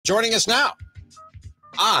Joining us now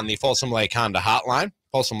on the Folsom Lake Honda Hotline.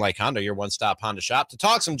 Folsom Lake Honda, your one-stop Honda shop, to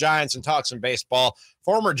talk some Giants and talk some baseball.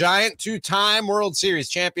 Former Giant, two-time World Series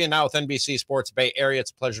champion, now with NBC Sports Bay Area. It's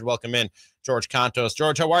a pleasure to welcome in George Kontos.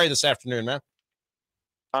 George, how are you this afternoon, man?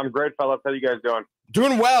 I'm great, fellas. How you guys doing?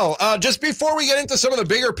 Doing well. Just before we get into some of the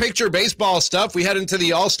bigger picture baseball stuff, we head into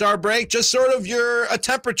the All-Star break. Just sort of a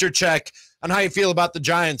temperature check on how you feel about the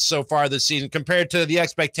Giants so far this season compared to the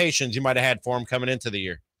expectations you might have had for them coming into the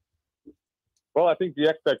year. Well, I think the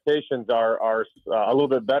expectations are a little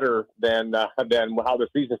bit better than how the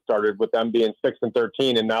season started, with them being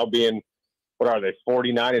 6-13 and now being, what are they,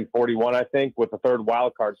 49-41, I think, with the third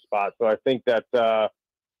wild card spot. So I think that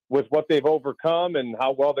with what they've overcome and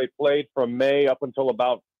how well they played from May up until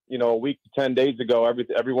about a week to 10 days ago,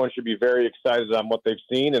 everyone should be very excited on what they've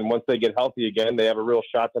seen. And once they get healthy again, they have a real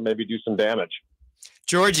shot to maybe do some damage.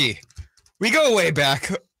 Georgie, we go way back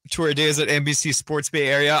to our days at NBC Sports Bay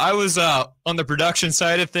Area. I was on the production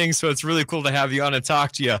side of things, so it's really cool to have you on and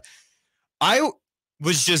talk to you. I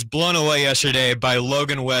was just blown away yesterday by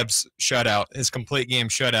Logan Webb's shutout, his complete game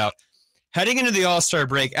shutout. Heading into the All-Star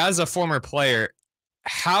break, as a former player,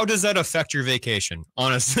 how does that affect your vacation?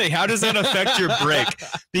 Honestly, how does that affect your break?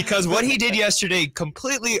 Because what he did yesterday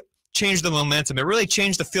completely changed the momentum. It really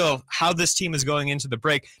changed the feel of how this team is going into the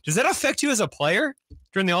break. Does that affect you as a player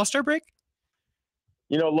during the All-Star break?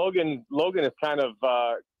 Logan has kind of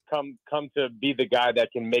come to be the guy that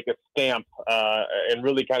can make a stamp and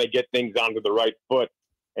really kind of get things onto the right foot.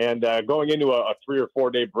 And going into a 3 or 4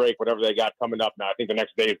 day break, whatever they got coming up now, I think the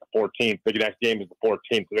next day is the 14th. The next game is the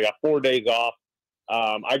 14th. So they got 4 days off.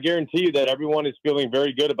 I guarantee you that everyone is feeling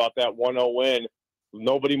very good about that 1-0 win.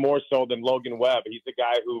 Nobody more so than Logan Webb. He's the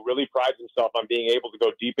guy who really prides himself on being able to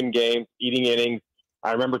go deep in games, eating innings.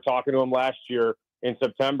 I remember talking to him last year in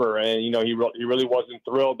September, and he really wasn't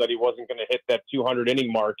thrilled that he wasn't going to hit that 200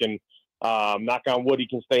 inning mark. And knock on wood, he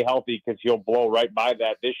can stay healthy, because he'll blow right by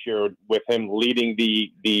that this year, with him leading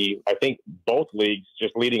the I think both leagues,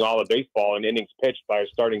 just leading all of baseball in innings pitched by a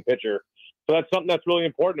starting pitcher. So that's something that's really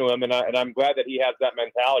important to him, and I'm glad that he has that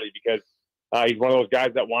mentality, because he's one of those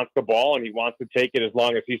guys that wants the ball, and he wants to take it as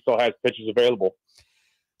long as he still has pitches available.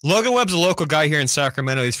 Logan Webb's a local guy here in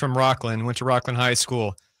Sacramento. He's from Rockland, went to Rockland High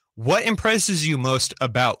School. What impresses you most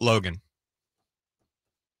about Logan?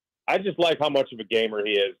 I just like how much of a gamer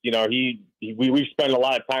he is. We spend a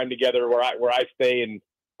lot of time together where I stay in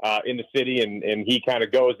the city, and he kind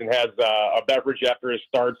of goes and has a beverage after his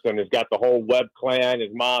starts, and has got the whole Webb clan,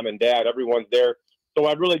 his mom and dad, everyone's there. So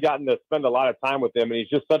I've really gotten to spend a lot of time with him, and he's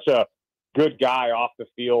just such a good guy off the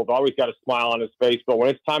field. Always got a smile on his face, but when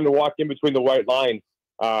it's time to walk in between the white lines,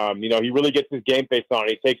 he really gets his game face on.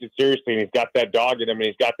 He takes it seriously, and he's got that dog in him, and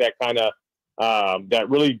he's got that kind of that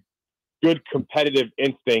really good competitive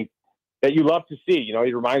instinct that you love to see.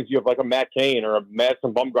 He reminds you of like a Matt Cain or a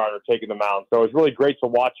Madison Bumgarner taking the mound. So it's really great to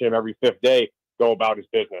watch him every fifth day go about his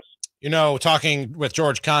business. Talking with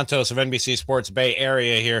George Kontos of NBC Sports Bay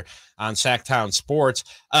Area here on Sactown Sports,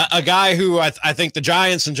 a guy who I think the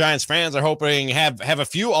Giants and Giants fans are hoping have a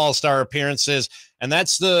few All-Star appearances, and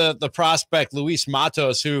that's the prospect Luis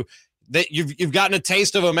Matos, who you've gotten a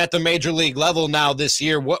taste of him at the major league level now this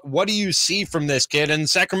year. What do you see from this kid? And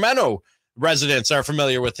Sacramento residents are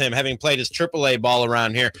familiar with him, having played his AAA ball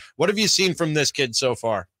around here. What have you seen from this kid so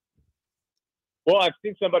far? Well, I've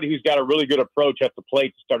seen somebody who's got a really good approach at the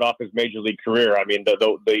plate to start off his major league career. I mean,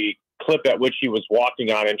 the clip at which he was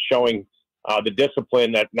walking on and showing the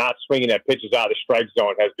discipline that not swinging at pitches out of the strike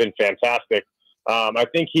zone has been fantastic. I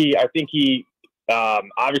think he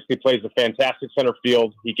obviously plays a fantastic center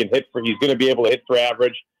field. He can hit he's going to be able to hit for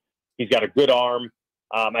average. He's got a good arm.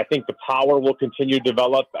 I think the power will continue to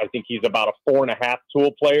develop. I think he's about a 4.5 tool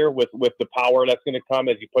player with the power that's going to come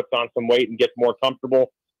as he puts on some weight and gets more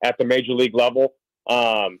comfortable at the major league level.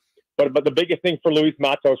 But the biggest thing for Luis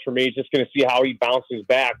Matos for me is just going to see how he bounces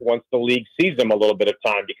back once the league sees him a little bit of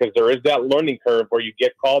time, because there is that learning curve where you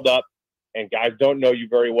get called up and guys don't know you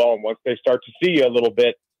very well. And once they start to see you a little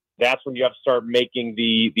bit, that's when you have to start making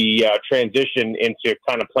the transition into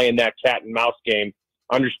kind of playing that cat and mouse game,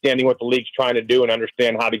 understanding what the league's trying to do and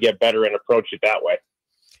understand how to get better and approach it that way.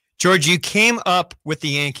 George, you came up with the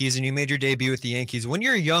Yankees and you made your debut with the Yankees. When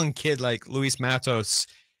you're a young kid like Luis Matos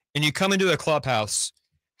and you come into a clubhouse,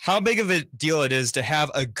 how big of a deal it is to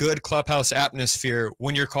have a good clubhouse atmosphere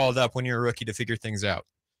when you're called up, when you're a rookie, to figure things out?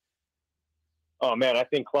 Oh, man, I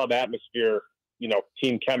think club atmosphere,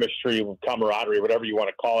 team chemistry, camaraderie, whatever you want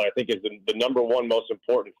to call it, I think is the number one most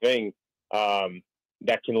important thing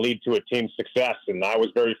that can lead to a team's success. And I was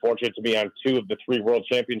very fortunate to be on 2 of the 3 world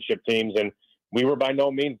championship teams, and we were by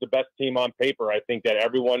no means the best team on paper. I think that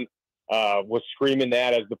everyone was screaming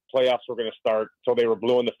that as the playoffs were going to start till they were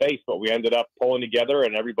blue in the face. But we ended up pulling together,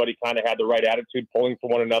 and everybody kind of had the right attitude, pulling for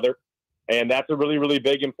one another. And that's a really, really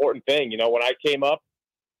big, important thing. You know, when I came up,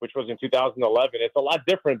 which was in 2011, it's a lot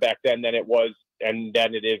different back then than it was and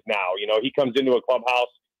than it is now. You know, he comes into a clubhouse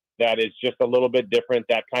that is just a little bit different,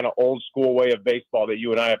 that kind of old school way of baseball that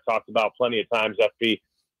you and I have talked about plenty of times, FP.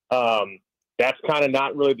 That's kind of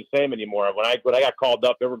not really the same anymore. When I got called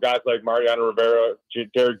up, there were guys like Mariano Rivera,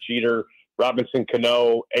 Derek Jeter, Robinson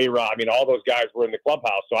Cano, A-Rod. I mean, all those guys were in the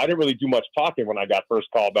clubhouse. So I didn't really do much talking when I got first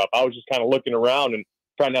called up. I was just kind of looking around and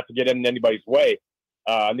trying not to get in anybody's way.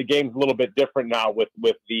 And the game's a little bit different now with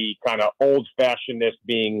the kind of old-fashionedness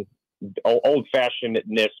being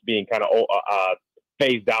kind of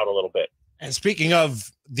phased out a little bit. And speaking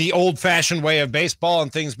of the old-fashioned way of baseball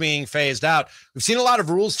and things being phased out, we've seen a lot of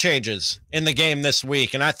rules changes in the game this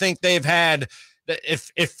week, and I think they've had,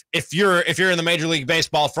 if you're in the Major League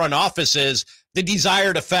Baseball front offices, the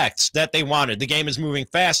desired effects that they wanted. The game is moving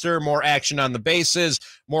faster, more action on the bases,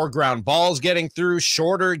 more ground balls getting through,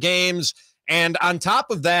 shorter games, and on top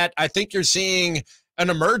of that, I think you're seeing an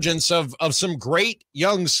emergence of some great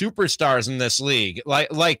young superstars in this league,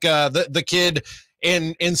 like the kid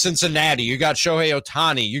in Cincinnati. You got Shohei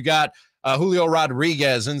Ohtani, you got Julio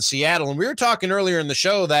Rodriguez in Seattle. And we were talking earlier in the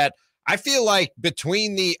show that I feel like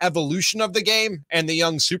between the evolution of the game and the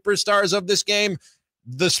young superstars of this game,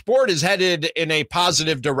 the sport is headed in a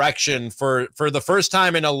positive direction for the first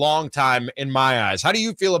time in a long time in my eyes. How do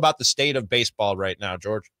you feel about the state of baseball right now,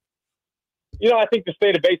 George? You know, I think the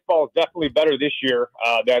state of baseball is definitely better this year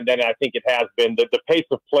than I think it has been. The pace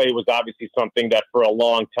of play was obviously something that for a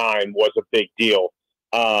long time was a big deal.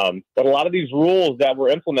 But a lot of these rules that were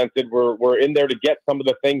implemented were in there to get some of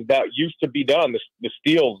the things that used to be done, the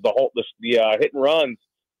steals, the hit and runs,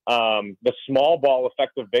 the small ball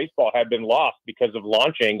effect of baseball had been lost because of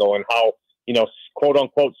launch angle and how, you know, quote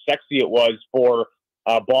unquote sexy it was for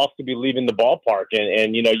balls to be leaving the ballpark.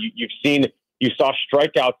 And you know, you saw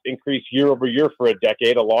strikeouts increase year over year for a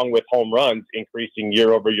decade, along with home runs increasing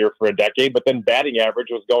year over year for a decade, but then batting average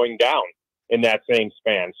was going down in that same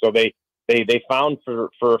span. So they found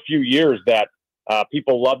for a few years that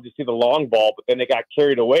people love to see the long ball, but then they got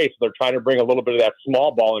carried away. So they're trying to bring a little bit of that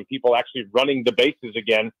small ball and people actually running the bases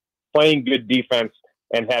again, playing good defense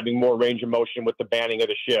and having more range of motion with the banning of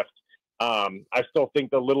the shift. I still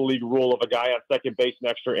think the little league rule of a guy on second base in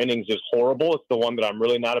extra innings is horrible. It's the one that I'm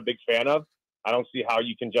really not a big fan of. I don't see how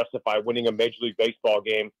you can justify winning a Major League Baseball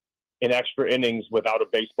game in extra innings without a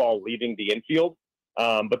baseball leaving the infield.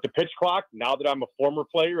 But the pitch clock, now that I'm a former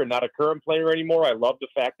player and not a current player anymore, I love the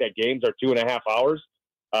fact that games are 2.5 hours.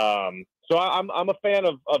 So I'm a fan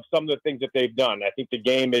of some of the things that they've done. I think the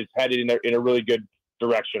game is headed in a really good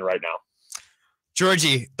direction right now.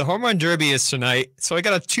 Georgie, the Home Run Derby is tonight, so I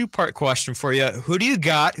got a two-part question for you. Who do you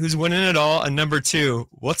got? Who's winning it all? And number two,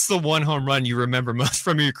 what's the one home run you remember most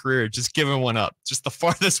from your career? Just giving one up. Just the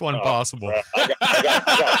farthest one possible.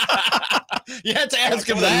 I You had to ask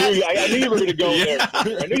him that. I knew you were going to go there.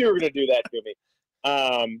 I knew you were going to do that to me.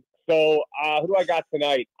 So who do I got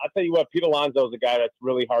tonight? I'll tell you what, Pete Alonso is a guy that's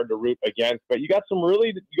really hard to root against, but you got some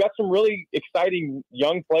really exciting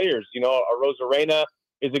young players. You know, Rosarena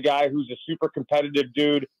is a guy who's a super competitive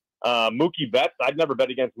dude. Mookie Betts, I'd never bet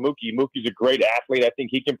against Mookie. Mookie's a great athlete. I think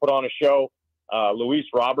he can put on a show. Luis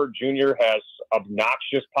Robert Jr. has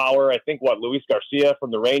obnoxious power. I think Luis Garcia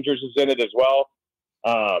from the Rangers is in it as well.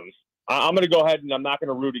 I'm going to go ahead and I'm not going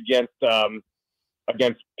to root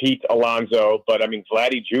against Pete Alonso, but I mean,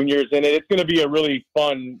 Vladdy Jr. is in it. It's going to be a really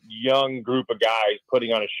fun young group of guys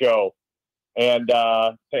putting on a show. And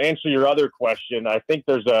to answer your other question, I think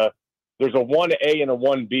there's a 1A and a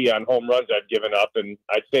 1B on home runs I've given up, and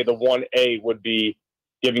I'd say the 1A would be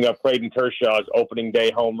giving up Clayton Kershaw's opening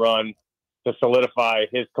day home run to solidify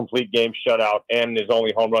his complete game shutout and his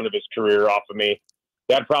only home run of his career off of me.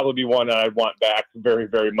 That'd probably be one I want back very,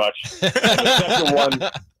 very much.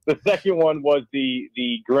 The second one was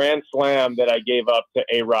the grand slam that I gave up to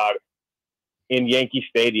A-Rod in Yankee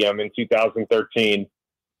Stadium in 2013.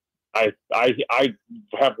 I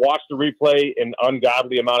have watched the replay an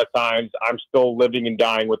ungodly amount of times. I'm still living and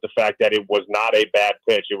dying with the fact that it was not a bad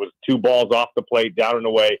pitch. It was 2 balls off the plate, down and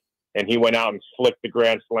away, and he went out and flicked the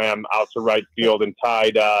grand slam out to right field and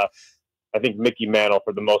tied, I think, Mickey Mantle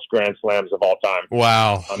for the most grand slams of all time.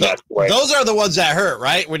 Wow. On that play. Those are the ones that hurt,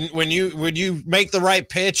 right? When you make the right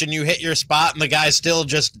pitch and you hit your spot and the guy still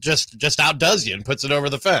just outdoes you and puts it over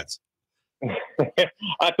the fence.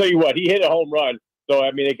 I'll tell you what, he hit a home run. So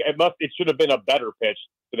I mean, it should have been a better pitch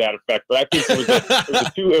to that effect. But I think it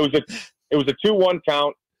was a 2-1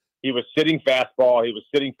 count. He was sitting fastball. He was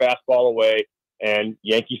sitting fastball away, and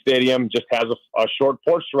Yankee Stadium just has a short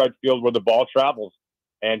porch to right field where the ball travels,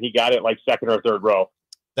 and he got it like second or third row.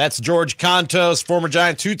 That's George Kontos, former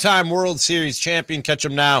Giant, two-time World Series champion. Catch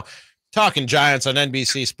him now talking Giants on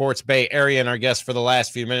NBC Sports Bay Area, and our guest for the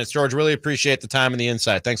last few minutes. George, really appreciate the time and the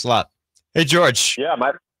insight. Thanks a lot. Hey, George. Yeah,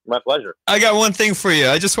 my pleasure. I got one thing for you.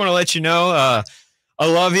 I just want to let you know I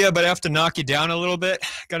love you, but I have to knock you down a little bit.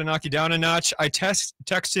 Got to knock you down a notch. I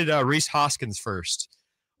texted Reese Hoskins first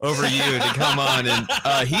over you to come on, and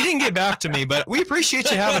he didn't get back to me, but we appreciate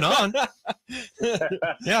you having on.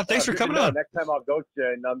 Yeah, thanks for coming on. Next time I'll ghost you,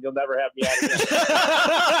 and you'll never have me out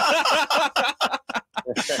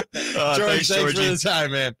again. George, thanks for the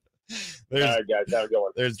time, man. All right, guys, have a good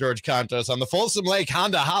one. There's George Kontos on the Folsom Lake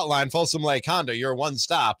Honda hotline. Folsom Lake Honda, your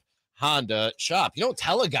one-stop Honda shop. You don't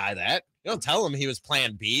tell a guy that. You don't tell him he was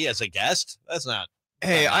plan B as a guest. That's not.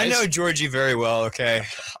 Hey, nice. I know Georgie very well, okay?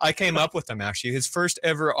 I came up with him, actually. His first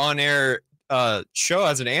ever on-air show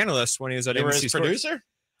as an analyst when he was at You were NBC his Sports. producer?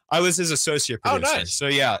 I was his associate producer. Oh, nice. So,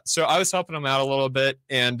 yeah. So, I was helping him out a little bit,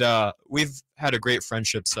 and we've had a great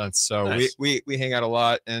friendship since. So, Nice. we hang out a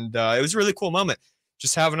lot, and it was a really cool moment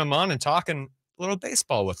just having him on and talking a little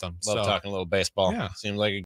baseball with him. Love talking a little baseball. Yeah. Seems like a